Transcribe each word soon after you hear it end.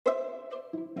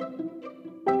Today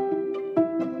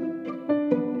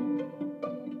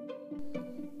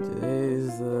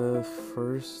is the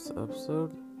first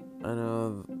episode. I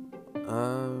know,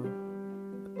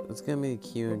 it's gonna be a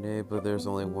Q&A, but there's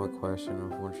only one question,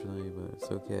 unfortunately, but it's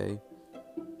okay.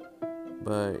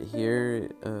 But here's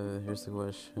the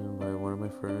question by one of my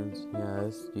friends. He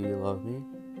asked, "Do you love me?"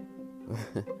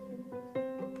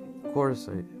 Of course,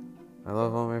 I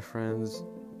love all my friends,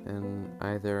 in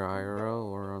either IRL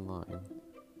or online.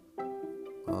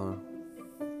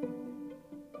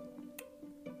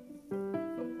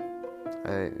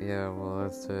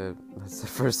 That's the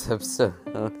first episode.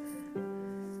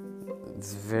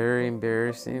 It's very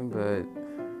embarrassing, but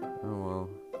oh well,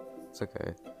 it's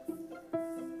okay.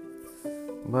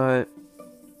 But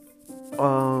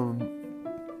what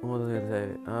was I gonna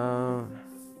say?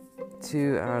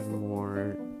 To add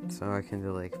more, so I can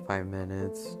do like 5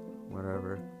 minutes,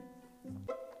 whatever.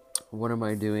 What am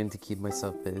I doing to keep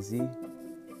myself busy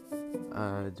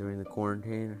during the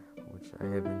quarantine, which I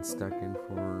have been stuck in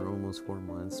for almost 4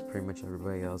 months? Pretty much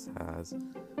everybody else has.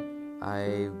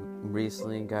 I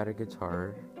recently got a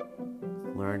guitar,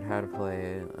 learned how to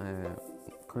play it. I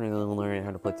currently learning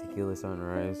how to play Tequila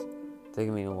Sunrise. It's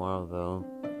taking me a while though.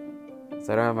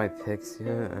 So I don't have my picks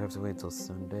yet. I have to wait till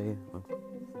Sunday,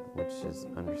 which is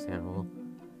understandable.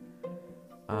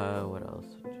 What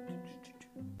else?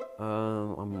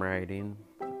 I'm writing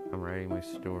my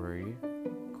story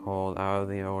called Out of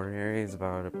the Ordinary. It's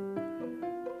about a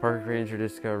park ranger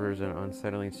discovers an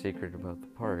unsettling secret about the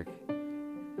park.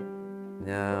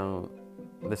 Now,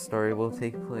 the story will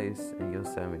take place in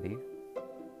Yosemite.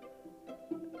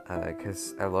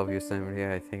 Because I love Yosemite.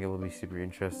 I think it will be super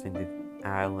interesting to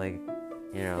add,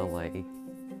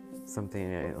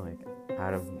 something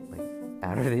out of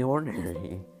the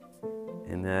ordinary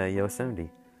in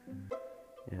Yosemite.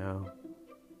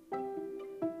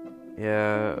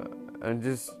 Yeah, I'm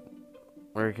just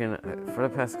working for the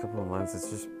past couple of months. It's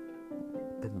just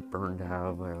been burned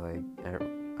out by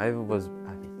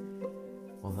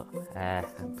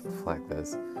flag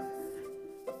this.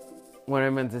 What I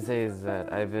meant to say is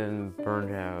that I've been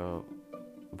burned out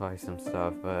by some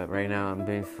stuff, but right now I'm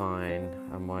doing fine.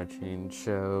 I'm watching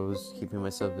shows, keeping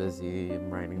myself busy,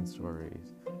 I'm writing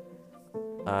stories.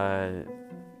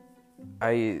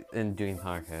 I am doing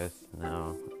podcasts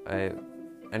now.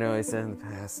 I know I said in the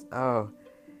past, oh,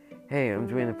 hey, I'm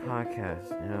doing a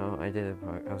podcast.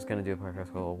 I was gonna do a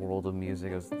podcast called World of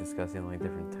Music. I was discussing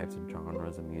different types of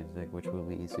genres of music, which will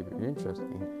be super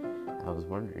interesting. I was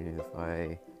wondering if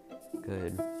I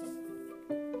could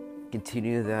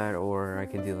continue that, or I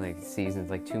could do seasons,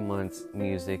 2 months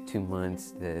music, 2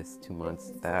 months this, 2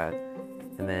 months that,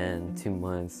 and then 2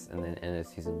 months, and then end of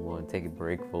season 1, take a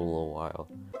break for a little while,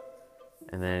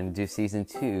 and then do season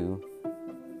 2,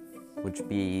 which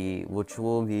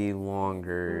will be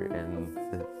longer and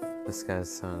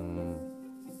discuss on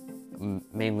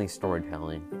mainly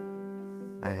storytelling.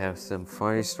 I have some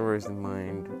funny stories in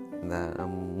mind that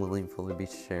I'm willing to be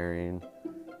sharing.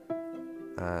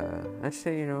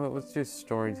 Actually, let's do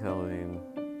storytelling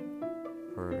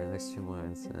for the next 2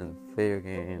 months, and video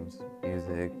games,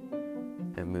 music,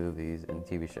 and movies, and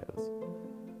TV shows.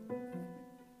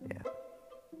 Yeah.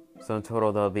 So in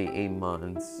total, that'll be 8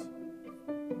 months.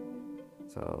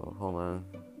 So, hold on.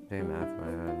 Doing math in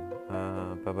my head.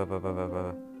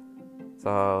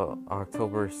 So,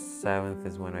 October 7th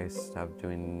is when I stop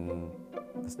doing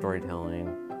the storytelling.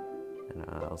 And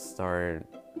I'll start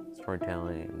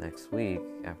storytelling next week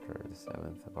after the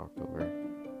 7th of October.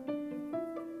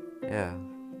 Yeah.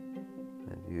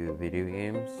 I do video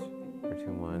games for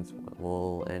 2 months.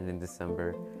 We'll end in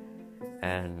December.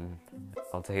 And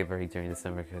I'll take a break during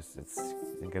December because it's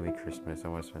going to be Christmas. I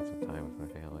want to spend some time with my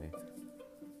family.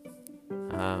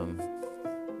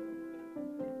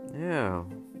 Yeah.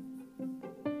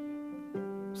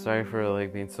 Sorry for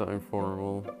being so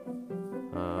informal.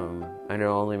 I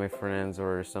know only my friends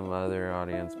or some other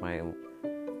audience might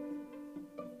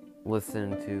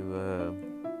listen to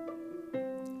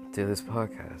this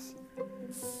podcast.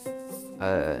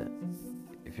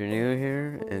 If you're new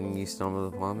here and you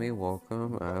stumbled upon me,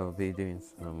 welcome. I'll be doing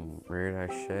some weird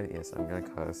ass shit. Yes, I'm gonna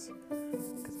cuss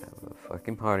because I have a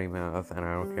fucking potty mouth and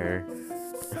I don't care.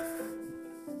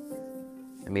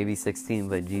 I may be 16,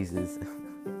 but Jesus.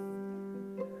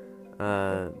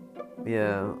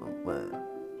 Yeah,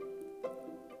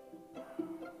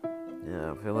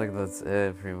 I feel like that's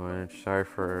it, pretty much. Sorry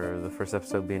for the first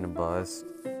episode being a bust.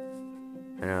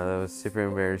 I know that was super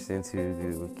embarrassing to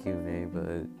do a Q&A,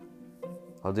 but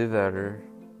I'll do better.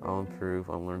 I'll improve.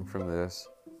 I'll learn from this.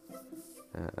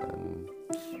 And,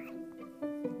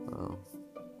 well,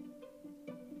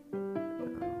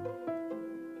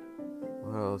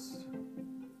 else?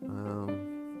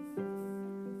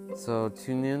 So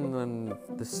tune in on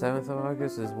the 7th of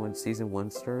August is when season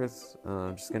 1 starts.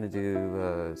 I'm just gonna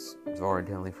do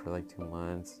storytelling for like 2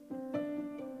 months,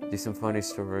 do some funny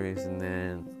stories, and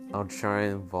then I'll try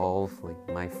and involve like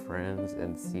my friends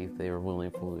and see if they are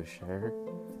willing to share.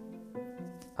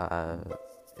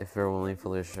 If they're willing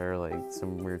to share like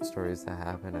some weird stories that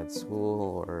happen at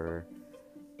school or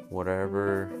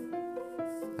whatever,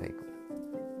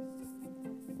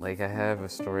 like I have a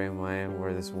story in mind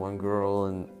where this one girl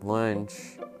in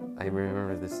lunch, I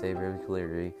remember this day very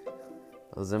clearly.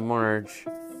 It was in March.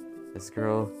 This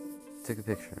girl took a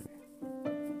picture of me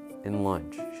in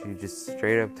lunch. She just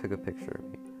straight up took a picture of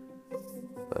me.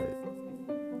 But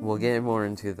we'll get more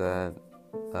into that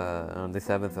on the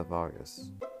 7th of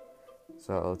August.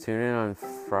 So tune in on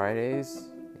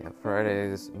Fridays. Yeah,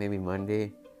 Fridays, maybe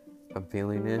Monday. I'm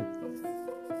feeling it.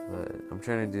 But I'm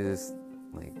trying to do this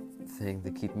like thing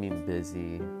to keep me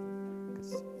busy,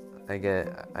 cause I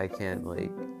can't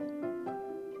like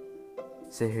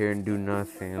sit here and do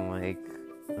nothing like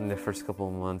in the first couple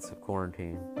of months of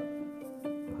quarantine.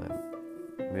 But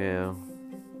yeah,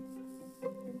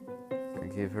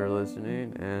 thank you for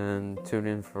listening, and tune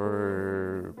in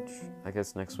for I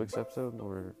guess next week's episode,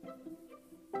 or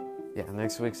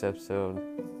next week's episode.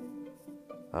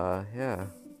 Yeah,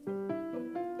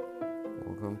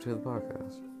 welcome to the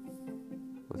podcast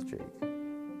with Jake.